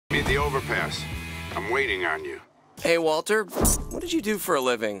the overpass. I'm waiting on you. Hey, Walter, what did you do for a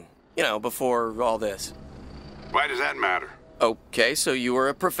living? You know, before all this. Why does that matter? Okay, so you were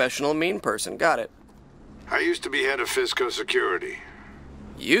a professional mean person. Got it. I used to be head of FizzCo security.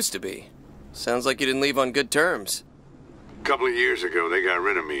 Used to be. Sounds like you didn't leave on good terms. A couple of years ago, they got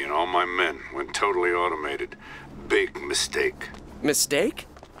rid of me and all my men went totally automated. Big mistake. Mistake?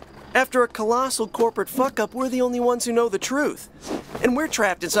 After a colossal corporate fuck-up, we're the only ones who know the truth. And we're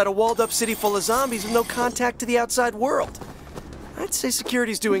trapped inside a walled-up city full of zombies with no contact to the outside world. I'd say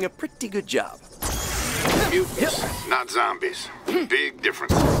security's doing a pretty good job. Mutants, not zombies. Big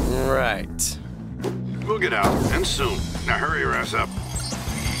difference. Right. We'll get out, and soon. Now hurry your ass up.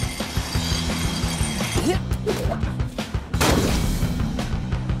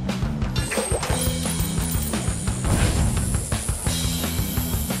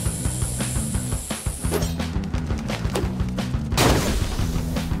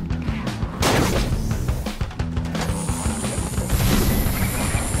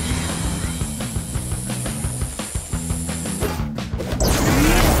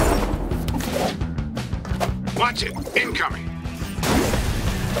 Watch it. Incoming.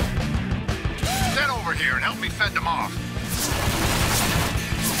 Get over here and help me fend them off.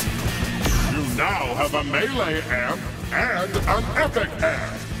 You now have a melee amp and an epic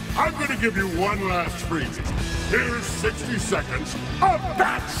amp. I'm gonna give you one last freebie. Here's 60 seconds of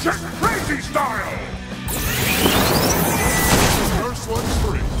batshit crazy style! First one's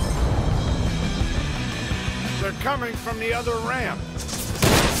free. They're coming from the other ramp.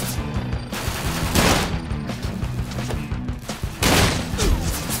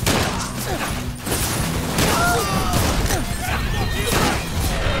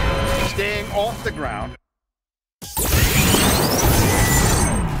 Staying off the ground.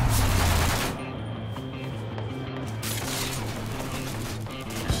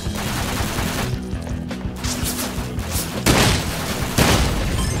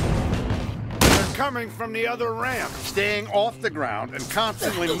 They're coming from the other ramp. Staying off the ground and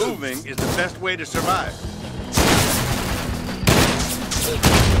constantly moving is the best way to survive.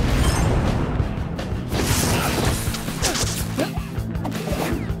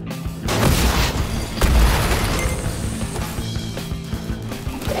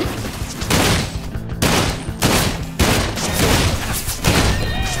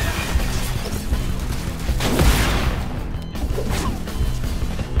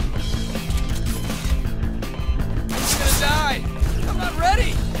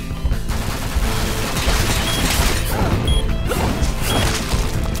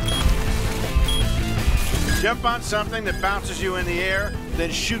 Jump on something that bounces you in the air, then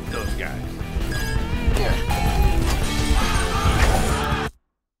shoot those guys.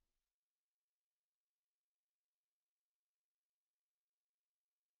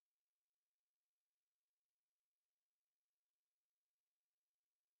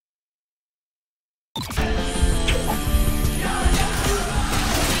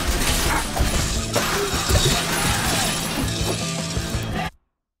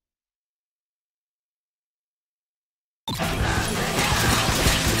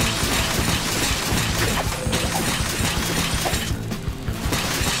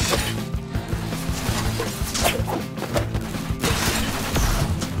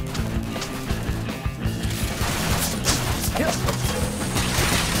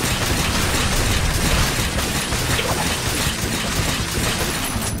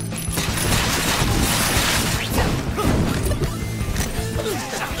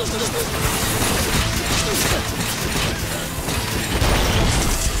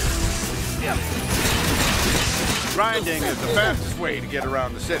 Grinding is the fastest way to get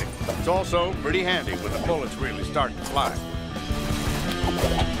around the city. It's also pretty handy when the bullets really start to fly.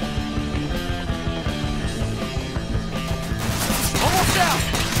 Almost out!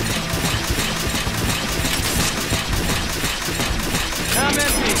 I'm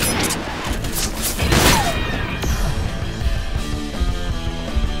empty!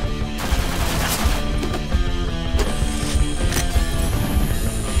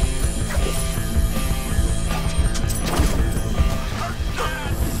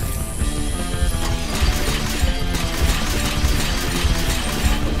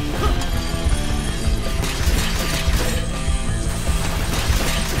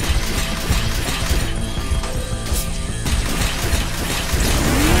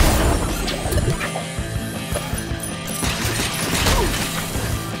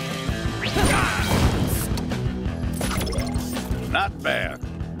 Not bad.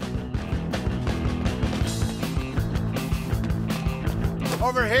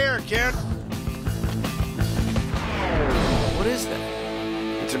 Over here, kid. What is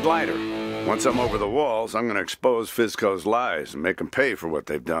that? It's a glider. Once I'm over the walls, I'm gonna expose FizzCo's lies and make them pay for what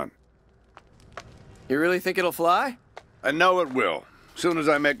they've done. You really think it'll fly? I know it will, as soon as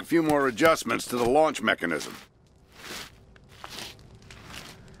I make a few more adjustments to the launch mechanism.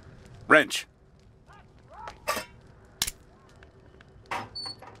 Wrench.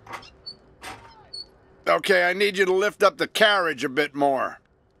 Okay, I need you to lift up the carriage a bit more.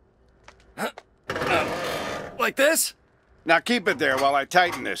 Like this? Now keep it there while I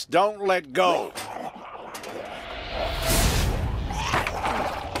tighten this. Don't let go.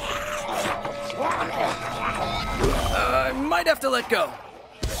 I might have to let go.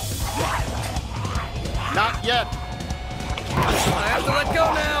 Not yet. I have to let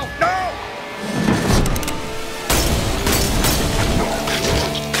go now. No!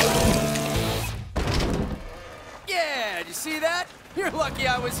 Yeah, did you see that? You're lucky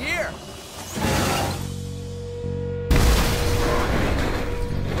I was here.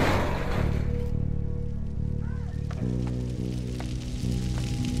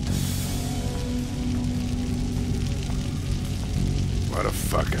 What a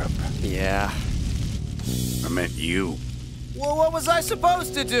fuck up. Yeah. I meant you. Well, what was I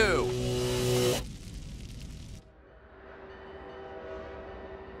supposed to do?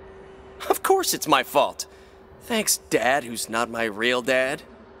 Of course it's my fault. Thanks, Dad, who's not my real dad.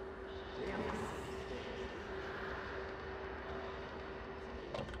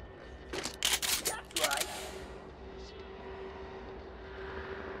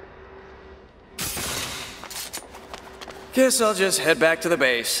 Guess I'll just head back to the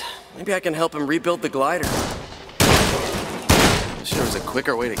base. Maybe I can help him rebuild the glider. Wish there was a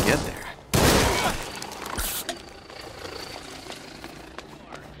quicker way to get there.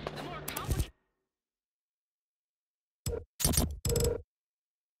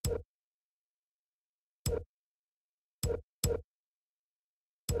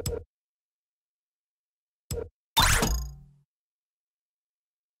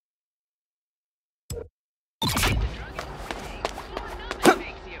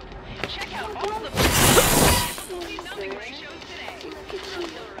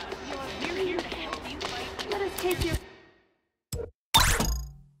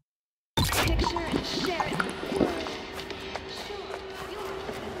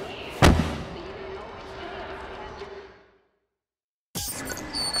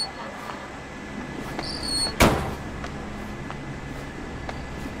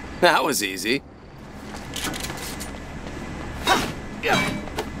 That was easy. Yeah.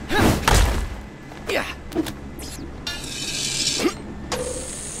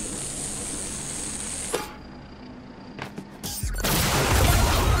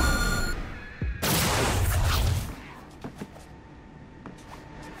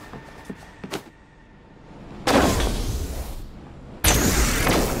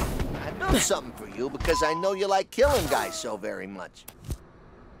 I know something for you because I know you like killing guys so very much.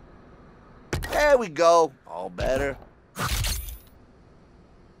 There we go. All better.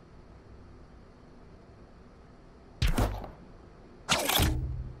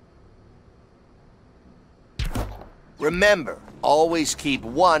 Remember, always keep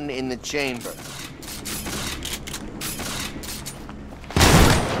one in the chamber.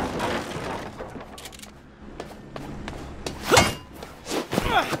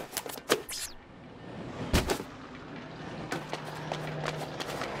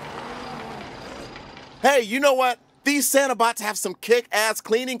 Hey, you know what? These Sanibots have some kick-ass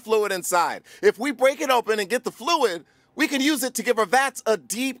cleaning fluid inside. If we break it open and get the fluid, we can use it to give our vats a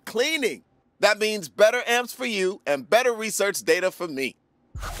deep cleaning. That means better amps for you and better research data for me.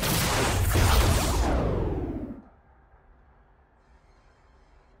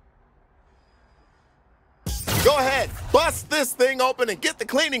 Go ahead, bust this thing open and get the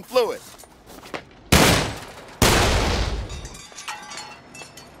cleaning fluid.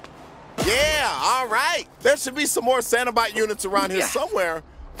 Yeah, all right. There should be some more Sanibot units around here somewhere.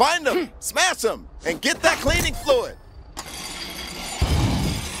 Find them, smash them, and get that cleaning fluid.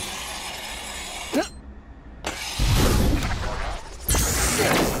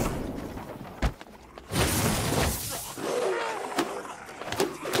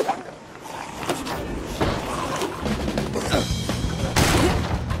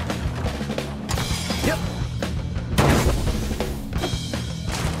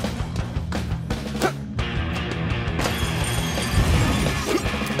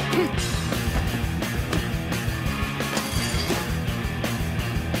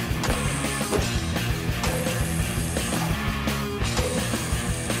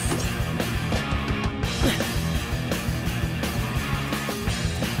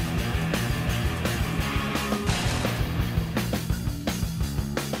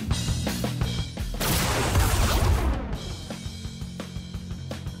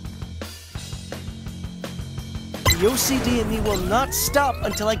 The OCD in me will not stop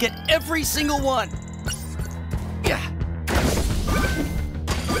until I get every single one. Yeah.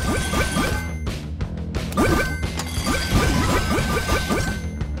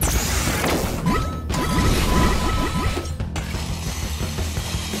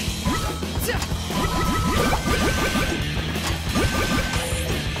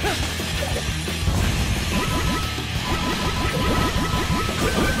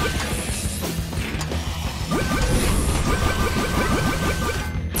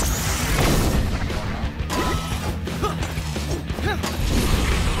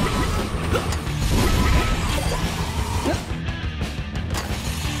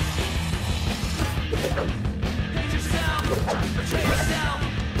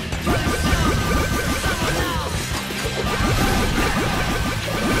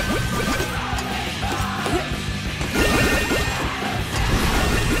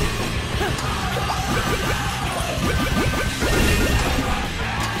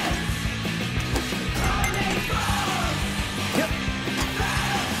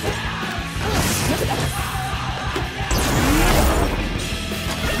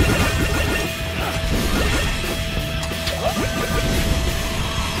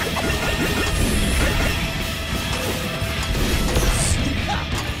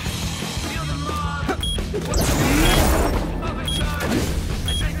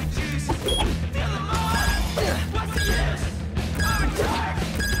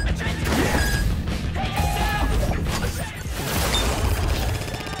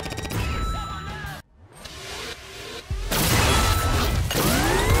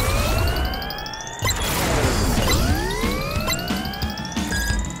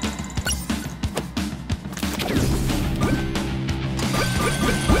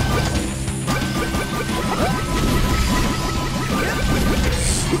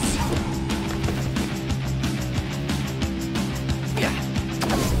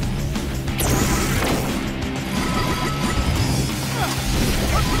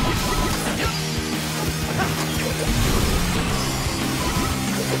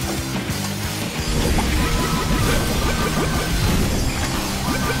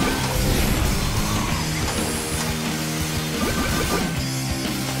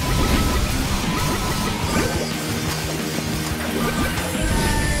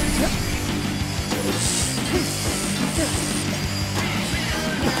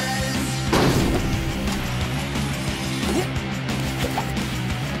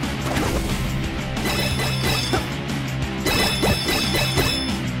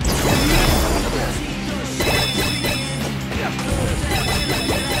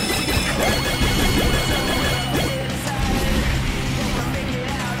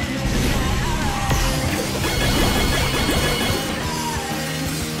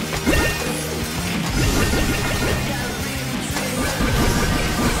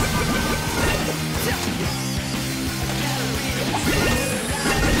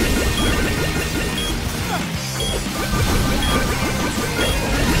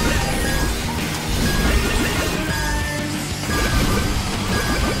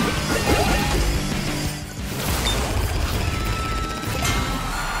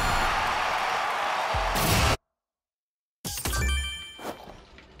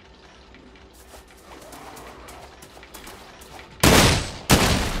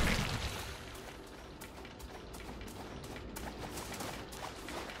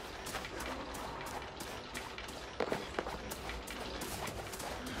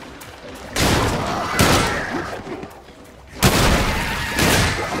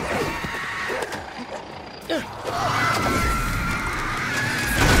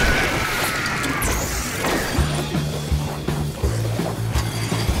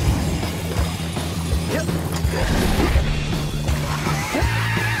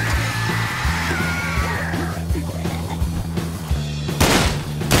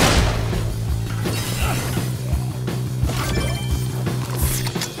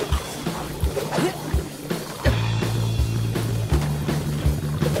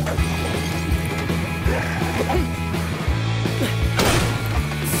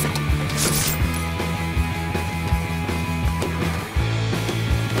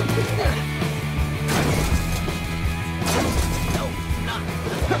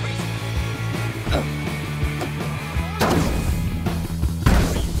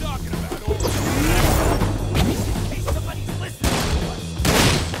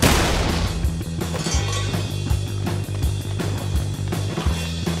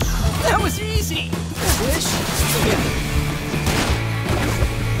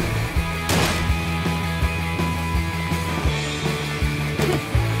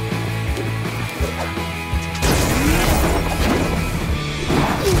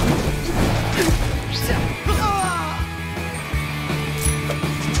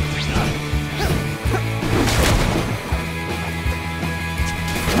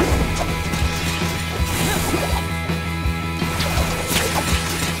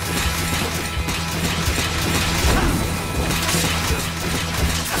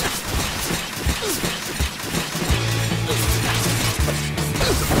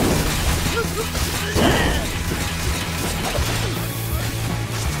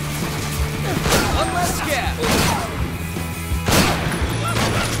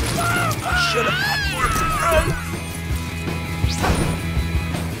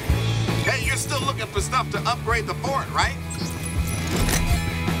 upgrade the fort, right?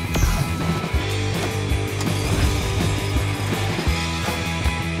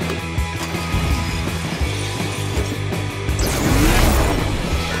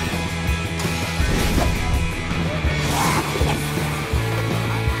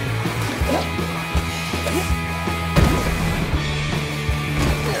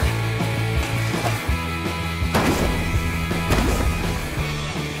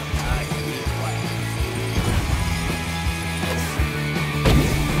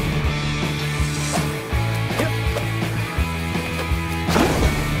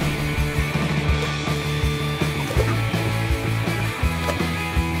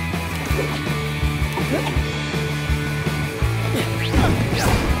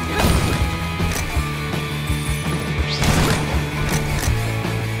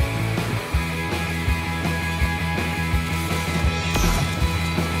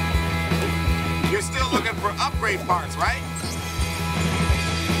 Upgrade parts, right?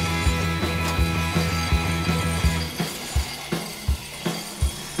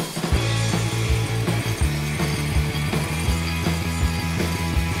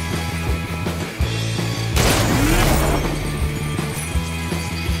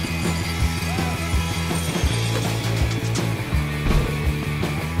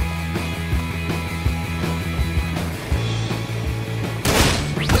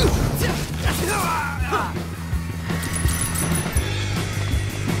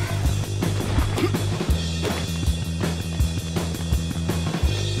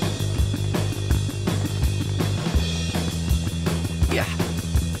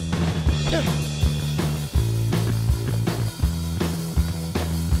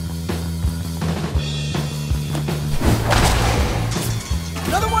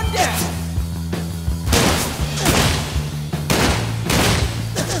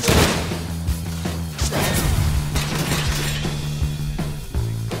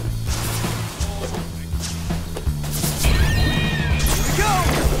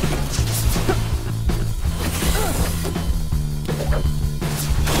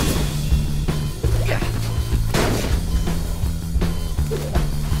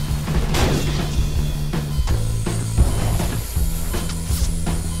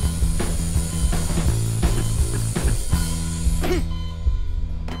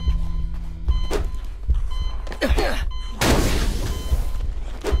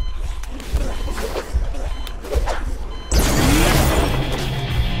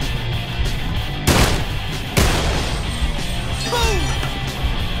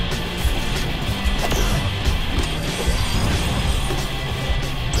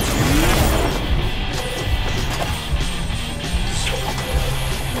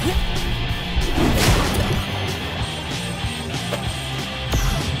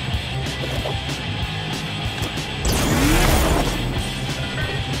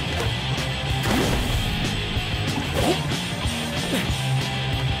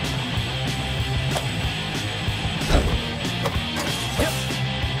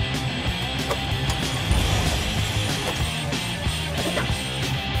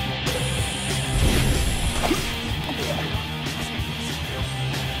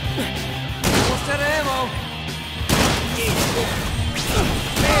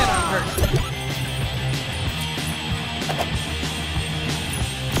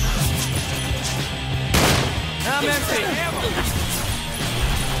 I'm empty.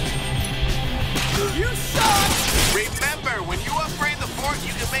 You suck! Remember, when you upgrade the fort,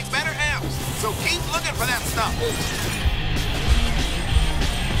 you can make better amps. So keep looking for that stuff.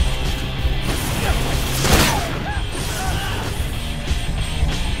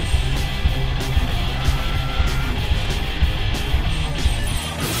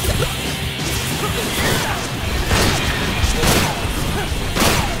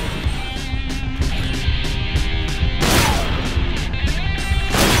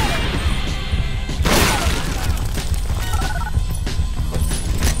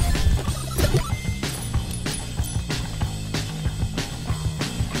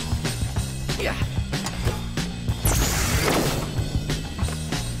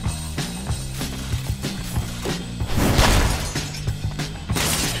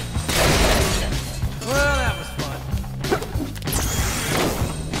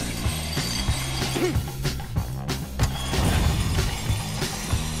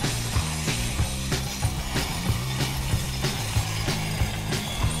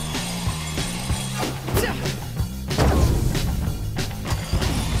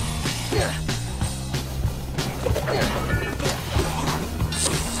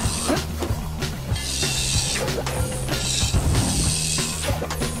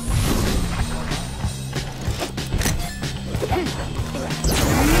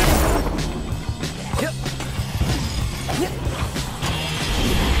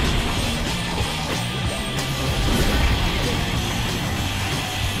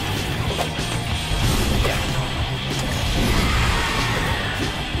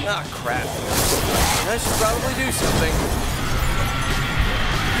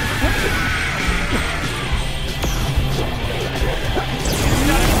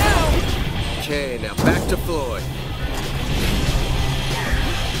 to Floyd.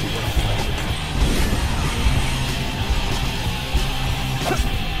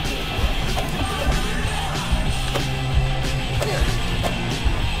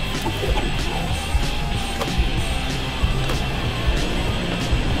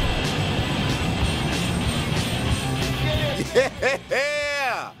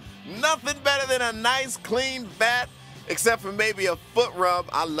 Yeah! Nothing better than a nice clean vat, except for maybe a foot rub.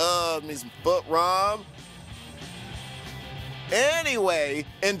 I love me some foot rub. Anyway,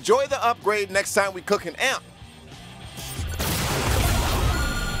 enjoy the upgrade next time we cook an amp.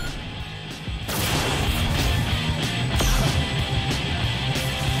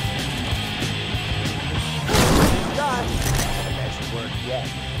 God, that hasn't worked yet.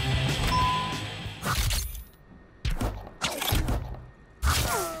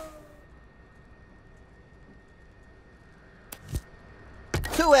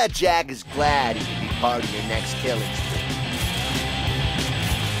 Two-Head Jack is glad he can be part of your next killing spree.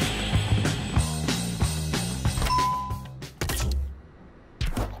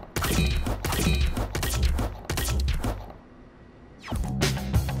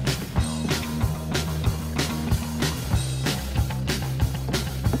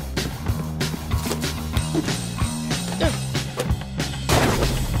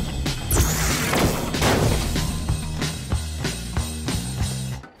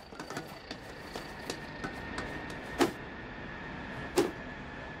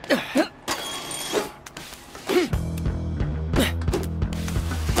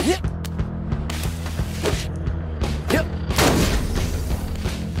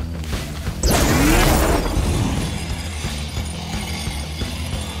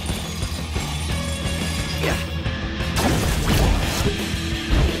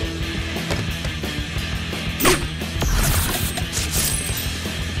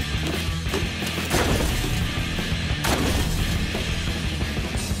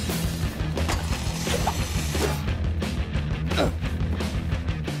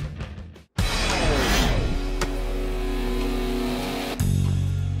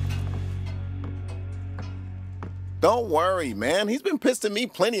 Don't worry, man. He's been pissed at me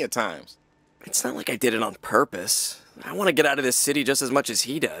plenty of times. It's not like I did it on purpose. I want to get out of this city just as much as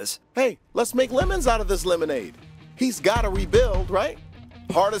he does. Hey, let's make lemons out of this lemonade. He's got to rebuild, right?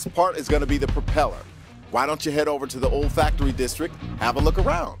 Hardest part is going to be the propeller. Why don't you head over to the old factory district, have a look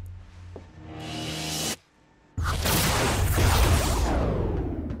around?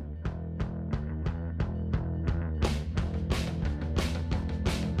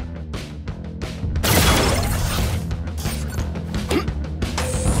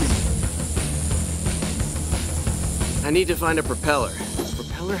 I need to find a propeller. The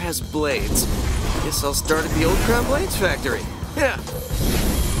propeller has blades. Guess I'll start at the old Crown Blades factory. Yeah.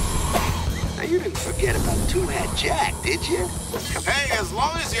 Now, you didn't forget about Two-Head Jack, did you? Hey, as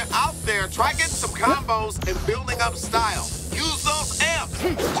long as you're out there, try getting some combos and building up style. Use those amps.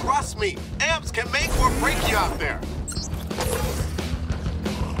 Trust me, amps can make or break you out there.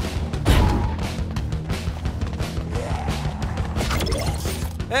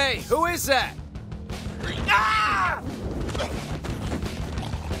 Hey, who is that? Ah!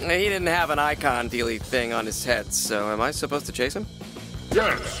 He didn't have an icon dealy thing on his head, so am I supposed to chase him?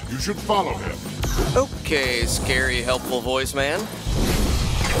 Yes, you should follow him. Okay, scary, helpful voice man.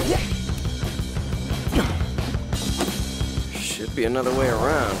 Should be another way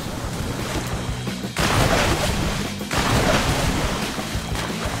around.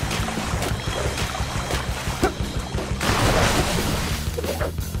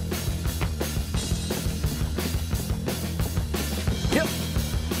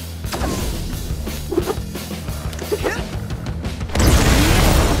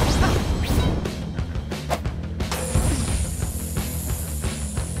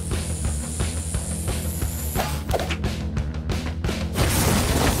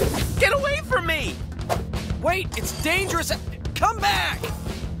 Wait, it's dangerous. Come back!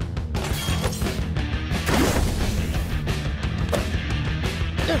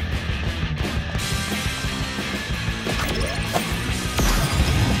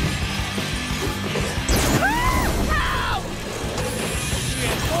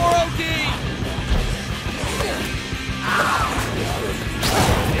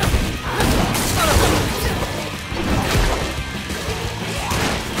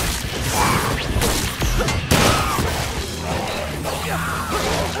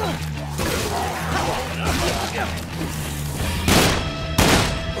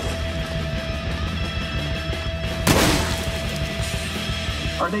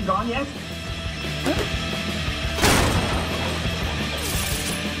 Are they gone yet?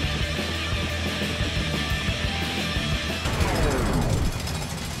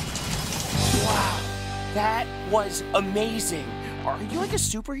 That was amazing. Are you like a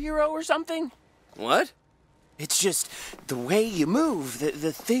superhero or something? What? It's just the way you move,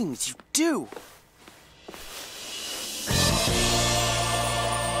 the things you do.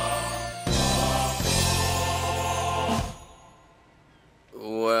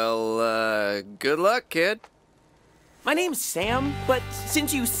 Well, good luck, kid. My name's Sam, but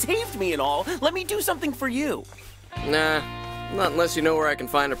since you saved me and all, let me do something for you. Nah, not unless you know where I can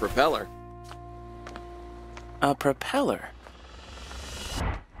find a propeller. A propeller?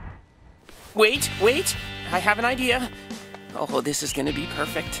 Wait, I have an idea. Oh, this is gonna be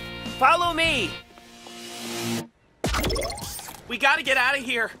perfect. Follow me! We gotta get out of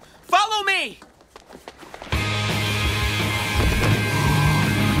here. Follow me!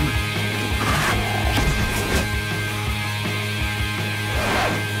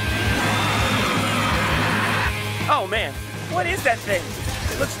 Oh man, what is that thing?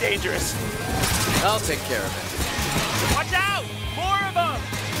 It looks dangerous. I'll take care of it. Watch out! More of them!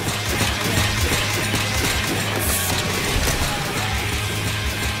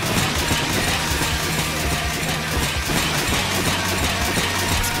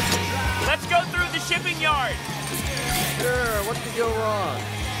 Let's go through the shipping yard. Sure, what could go wrong?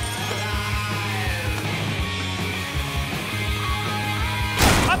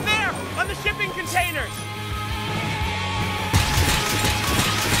 Up there, on the shipping containers.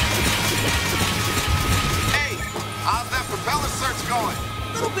 Hey, how's that propeller search going?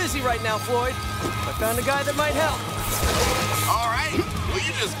 A little busy right now, Floyd. I found a guy that might help. All right, well,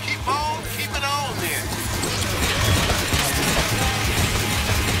 you just keep on keeping on then.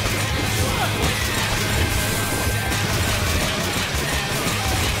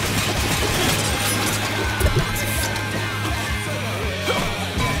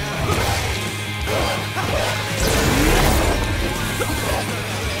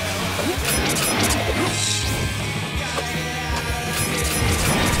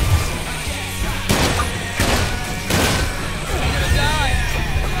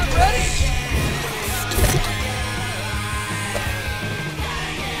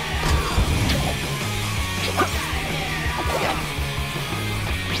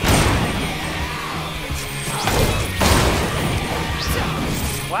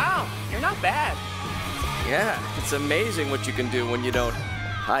 Wow, you're not bad. Yeah, it's amazing what you can do when you don't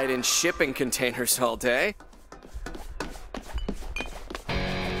hide in shipping containers all day.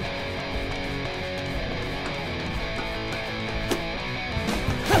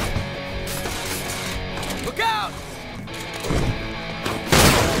 Look out!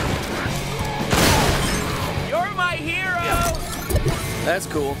 You're my hero! That's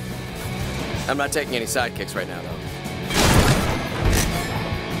cool. I'm not taking any sidekicks right now, though.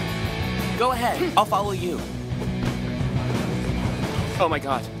 Go ahead, I'll follow you. Oh my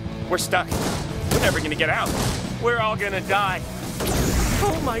god, we're stuck. We're never gonna get out. We're all gonna die.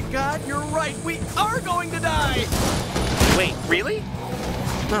 Oh my god, you're right. We are going to die. Wait, really?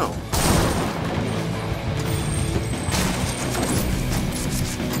 No.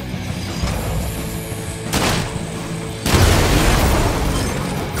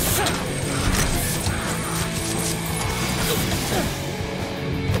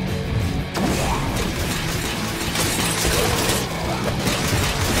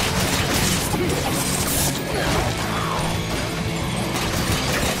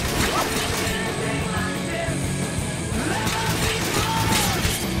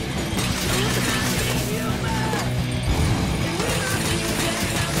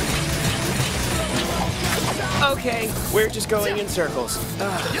 Okay, we're just going in circles.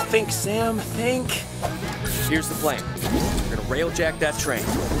 Think, Sam, think. Here's the plan. We're gonna railjack that train.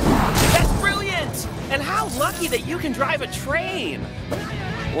 That's brilliant! And how lucky that you can drive a train!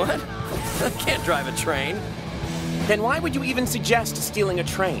 What? I can't drive a train. Then why would you even suggest stealing a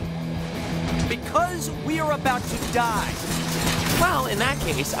train? Because we are about to die. Well, in that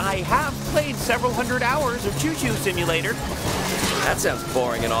case, I have played several hundred hours of Choo Choo Simulator. That sounds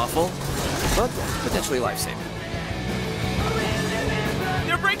boring and awful, but potentially life-saving.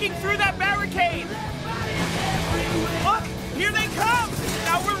 They're breaking through that barricade! Look! Here they come!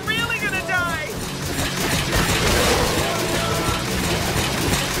 Now we're really gonna die!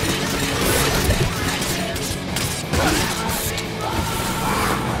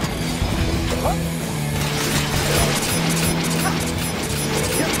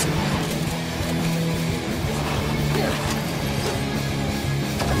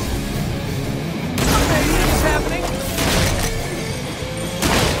 What's happening?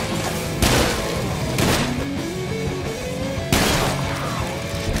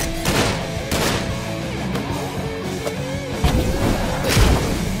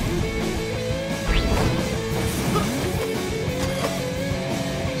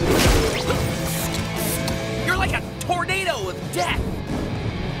 of death.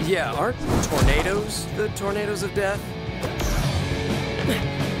 Yeah, aren't tornadoes the tornadoes of death?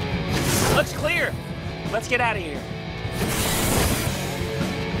 Looks clear. Let's get out of here.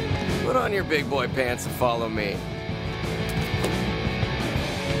 Put on your big boy pants and follow me.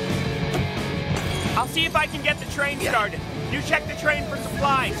 I'll see if I can get the train started. You check the train for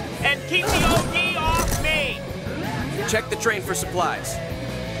supplies, and keep the OD off me! Check the train for supplies.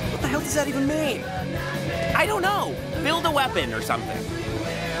 What the hell does that even mean? I don't know. Build a weapon or something.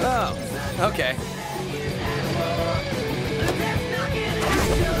 Oh, okay.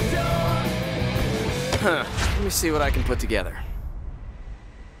 Huh. Let me see what I can put together.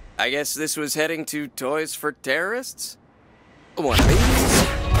 I guess this was heading to Toys for Terrorists? One of these.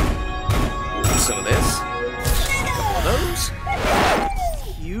 Some of this. All those.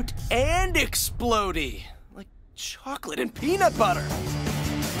 Cute and explodey. Like chocolate and peanut butter.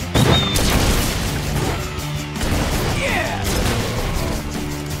 Yeah!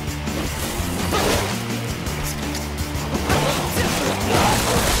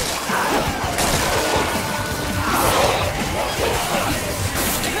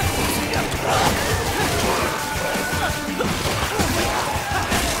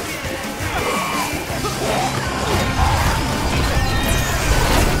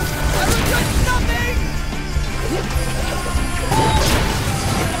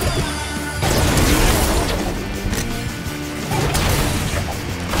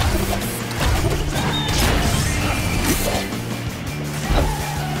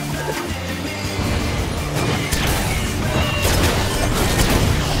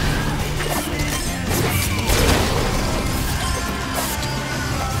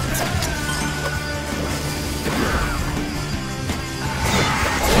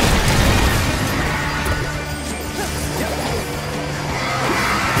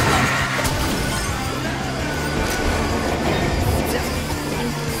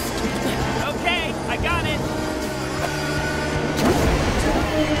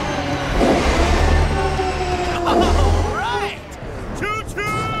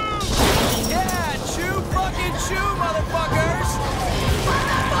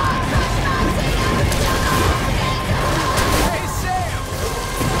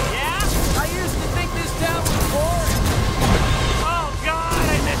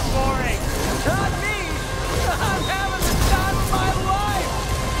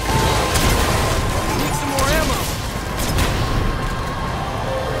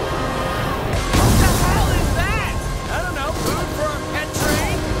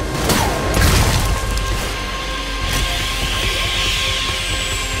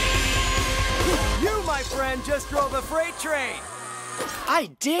 Just drove a freight train. I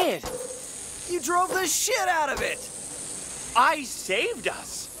did. You drove the shit out of it. I saved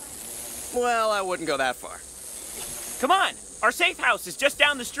us. Well, I wouldn't go that far. Come on. Our safe house is just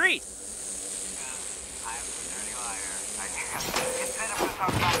down the street.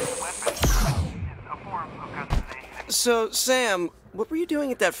 So, Sam, what were you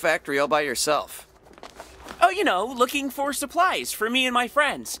doing at that factory all by yourself? Oh, you know, looking for supplies for me and my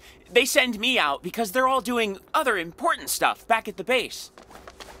friends. They send me out because they're all doing other important stuff back at the base.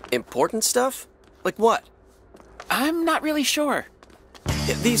 Important stuff? Like what? I'm not really sure.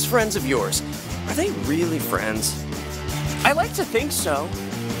 These friends of yours, are they really friends? I like to think so.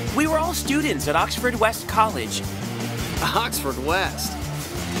 We were all students at Oxford West College. Oxford West?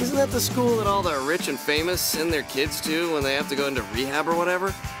 Isn't that the school that all the rich and famous send their kids to when they have to go into rehab or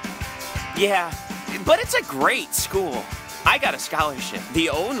whatever? Yeah, but it's a great school. I got a scholarship, the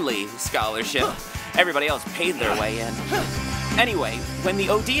only scholarship. Everybody else paid their way in. Anyway, when the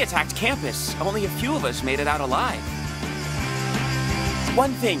OD attacked campus, only a few of us made it out alive.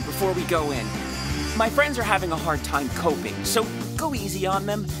 One thing before we go in. My friends are having a hard time coping, so go easy on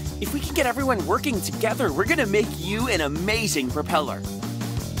them. If we can get everyone working together, we're gonna make you an amazing propeller.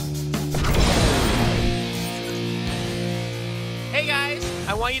 Hey guys,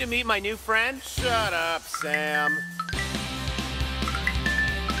 I want you to meet my new friend. Shut up, Sam.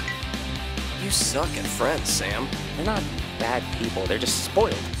 You suck at friends, Sam. They're not bad people, they're just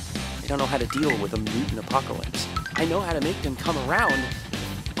spoiled. They don't know how to deal with a mutant apocalypse. I know how to make them come around.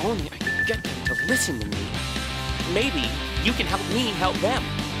 If only I could get them to listen to me. Maybe you can help me help them.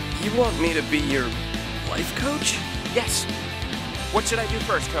 You want me to be your life coach? Yes. What should I do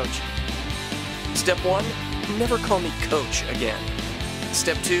first, Coach? Step 1, never call me coach again.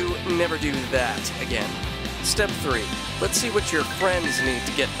 Step 2, never do that again. Step 3, let's see what your friends need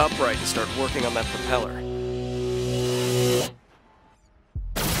to get upright and start working on that propeller.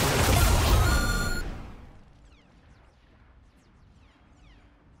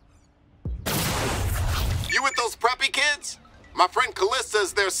 You You with those preppy kids? My friend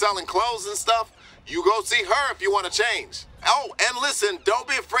Callista's there selling clothes and stuff. You go see her if you want to change. Oh, and listen, don't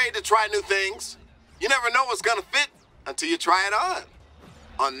be afraid to try new things. You never know what's gonna fit until you try it on.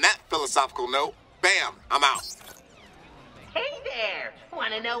 On that philosophical note, bam, I'm out. Hey there!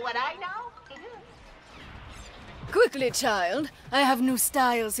 Want to know what I know? Quickly, child. I have new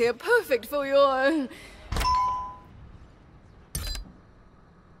styles here, perfect for your...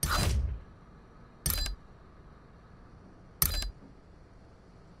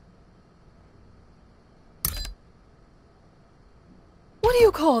 What do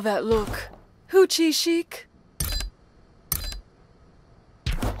you call that look? Hoochie chic?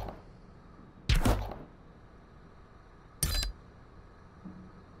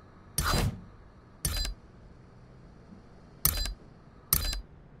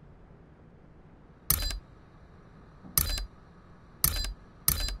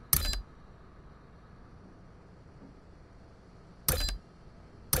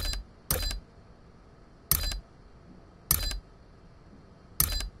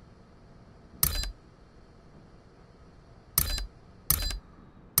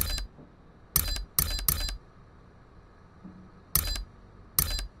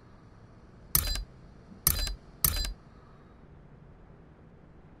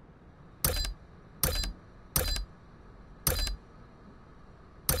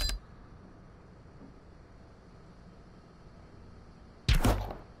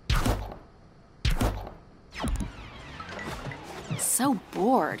 So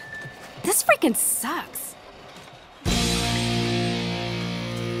bored. This freaking sucks.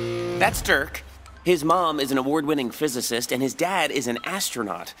 That's Dirk. His mom is an award-winning physicist, and his dad is an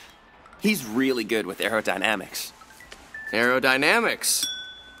astronaut. He's really good with aerodynamics. Aerodynamics?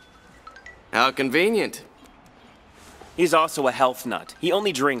 How convenient. He's also a health nut. He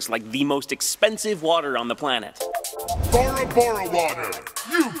only drinks like the most expensive water on the planet. Bora Bora water.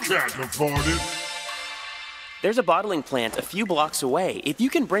 You can't afford it. There's a bottling plant a few blocks away. If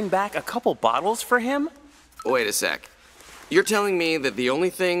you can bring back a couple bottles for him... Wait a sec. You're telling me that the only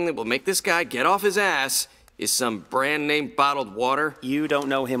thing that will make this guy get off his ass is some brand-name bottled water? You don't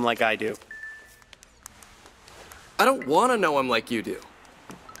know him like I do. I don't want to know him like you do.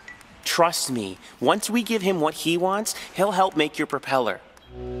 Trust me, once we give him what he wants, he'll help make your propeller.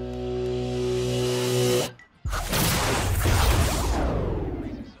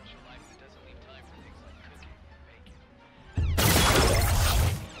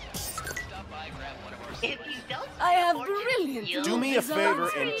 I have brilliant... Do me a favor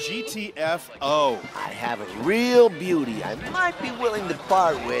and GTFO. I have a real beauty I might be willing to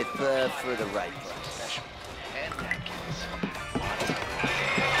part with for the right price.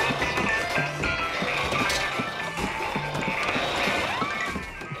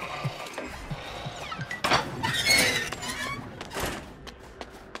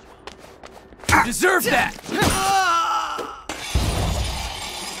 You deserve that!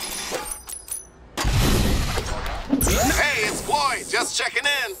 Hey, it's Floyd, just checking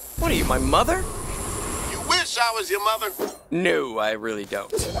in. What are you, my mother? You wish I was your mother. No, I really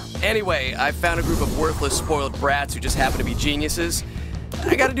don't. Anyway, I found a group of worthless, spoiled brats who just happen to be geniuses.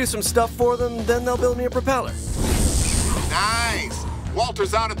 I gotta do some stuff for them, then they'll build me a propeller. Nice.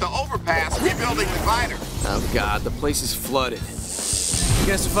 Walter's out at the overpass rebuilding the glider. Oh god, the place is flooded.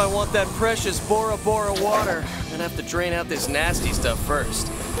 Guess if I want that precious Bora Bora water, I'm gonna have to drain out this nasty stuff first.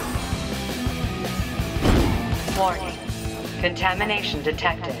 Warning. Contamination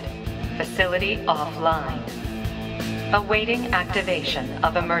detected. Facility offline. Awaiting activation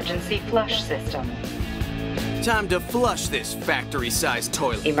of emergency flush system. Time to flush this factory-sized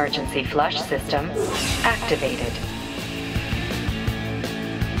toilet. Emergency flush system activated.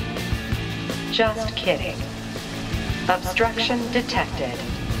 Just kidding. Obstruction detected.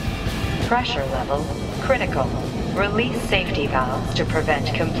 Pressure level critical. Release safety valves to prevent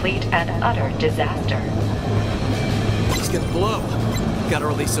complete and utter disaster. It's gonna blow. Gotta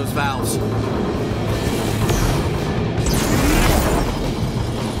release those valves.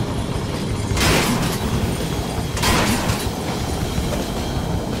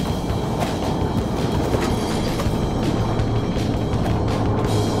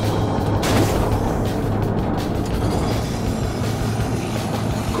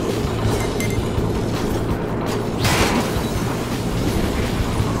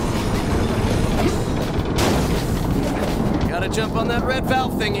 Jump on that red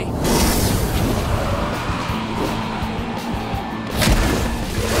valve thingy.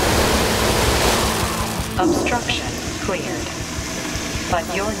 Obstruction cleared.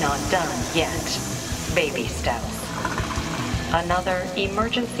 But you're not done yet. Baby steps. Another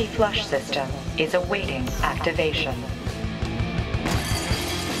emergency flush system is awaiting activation.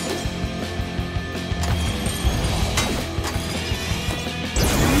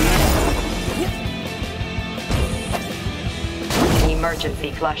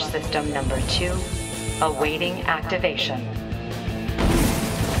 Emergency flush system number 2, awaiting activation.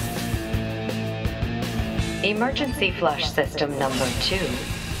 Emergency flush system number 2,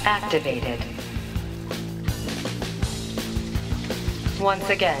 activated.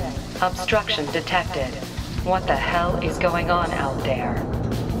 Once again, obstruction detected. What the hell is going on out there?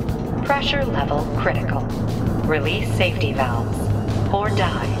 Pressure level critical. Release safety valves, or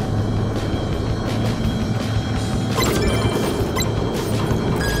die.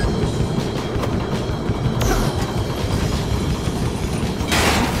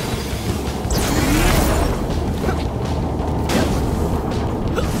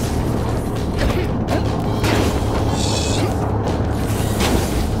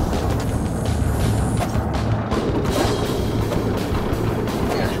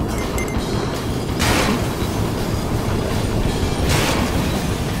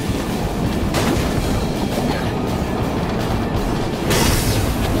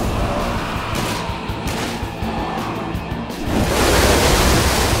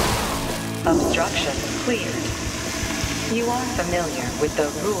 Obstruction cleared. You are familiar with the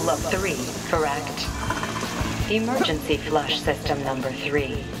rule of 3, correct? Emergency flush system number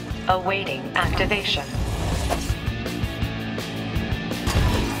 3, awaiting activation.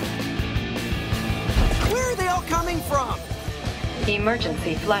 Where are they all coming from?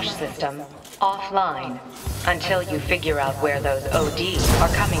 Emergency flush system offline until you figure out where those ODs are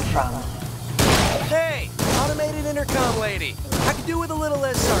coming from. Hey, automated intercom lady. I could do with a little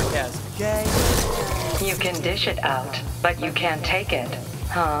less sarcasm, okay? You can dish it out, but you can't take it,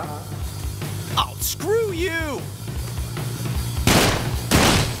 huh? Oh, screw you!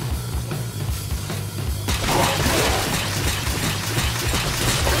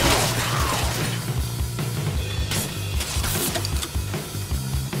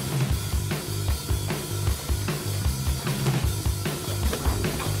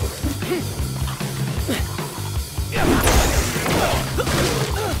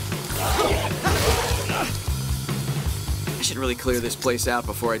 I should really clear this place out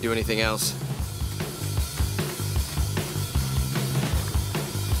before I do anything else.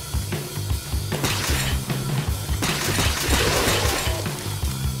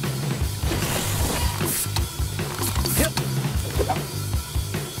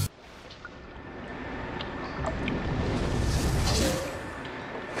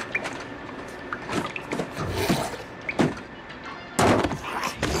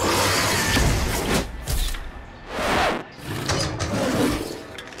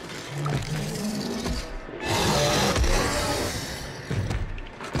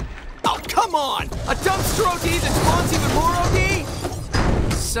 Come on! A dumpster OD that spawns even more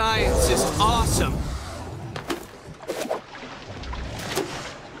OD? Science is awesome.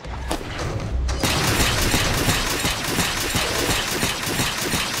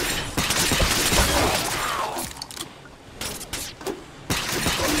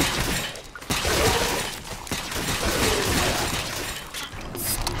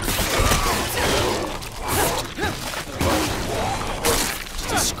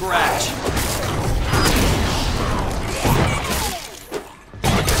 Scratch.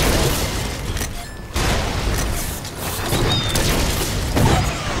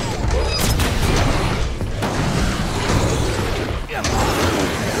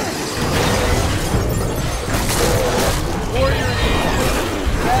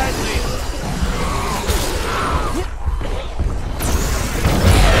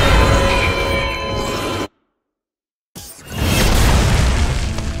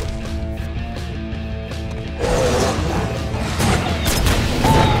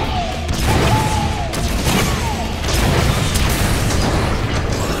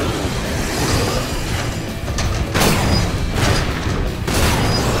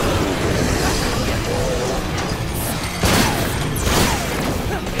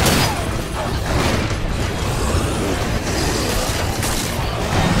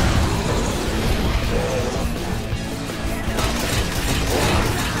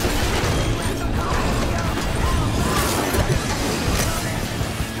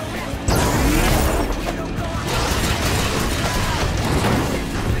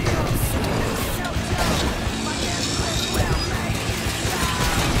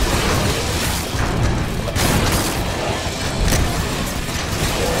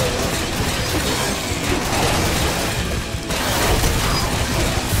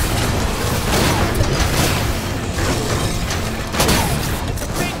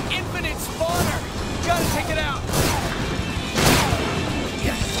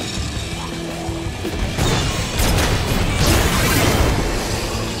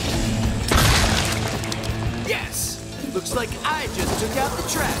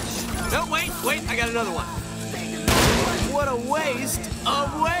 trash. No, wait, I got another one. What a waste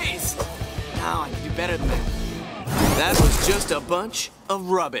of waste! Now I can do better than that. That was just a bunch of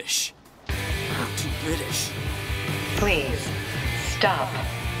rubbish. I'm too British. Please, stop.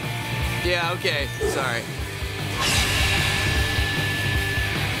 Yeah, okay, sorry.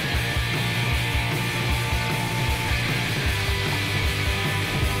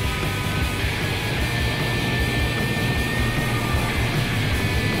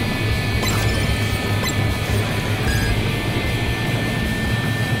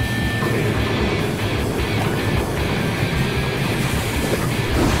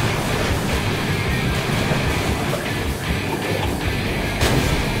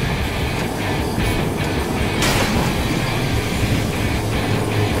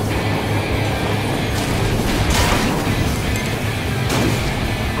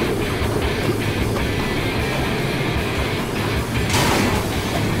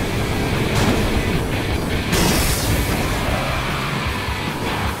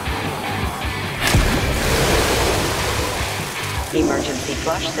 Emergency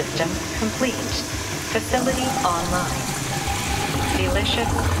flush system complete. Facility online. Delicious,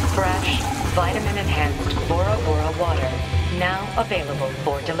 fresh, vitamin-enhanced Bora Bora water now available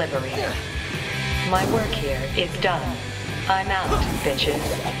for delivery. My work here is done. I'm out, bitches.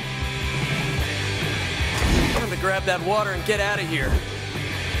 Time to grab that water and get out of here.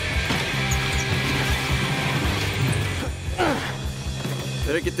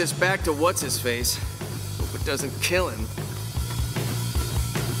 Better get this back to what's-his-face. Hope it doesn't kill him.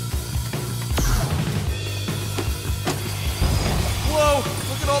 Whoa!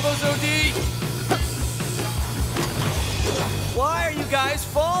 Look at all those OD! Why are you guys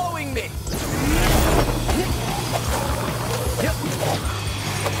following me?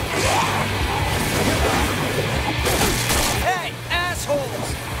 Hey,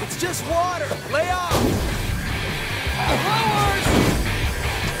 assholes! It's just water! Lay off! Blowers!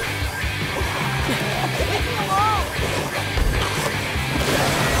 Leave me alone!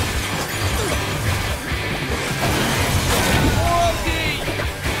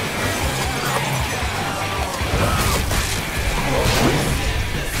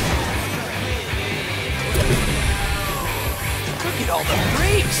 Look at all the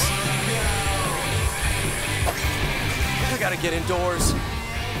freaks! I gotta get indoors.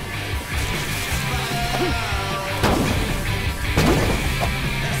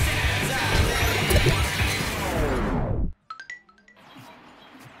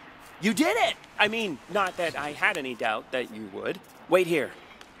 You did it! I mean, not that I had any doubt that you would. Wait here.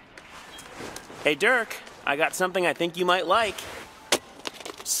 Hey, Dirk, I got something I think you might like.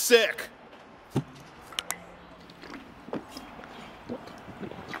 Sick.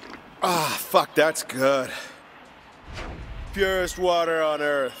 Ah, fuck, that's good. Purest water on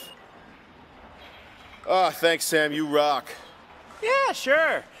Earth. Oh, thanks, Sam, you rock. Yeah,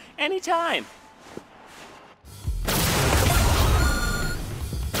 sure. Anytime.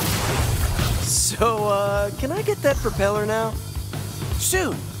 So, can I get that propeller now?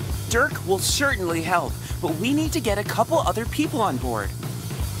 Soon. Dirk will certainly help, but we need to get a couple other people on board.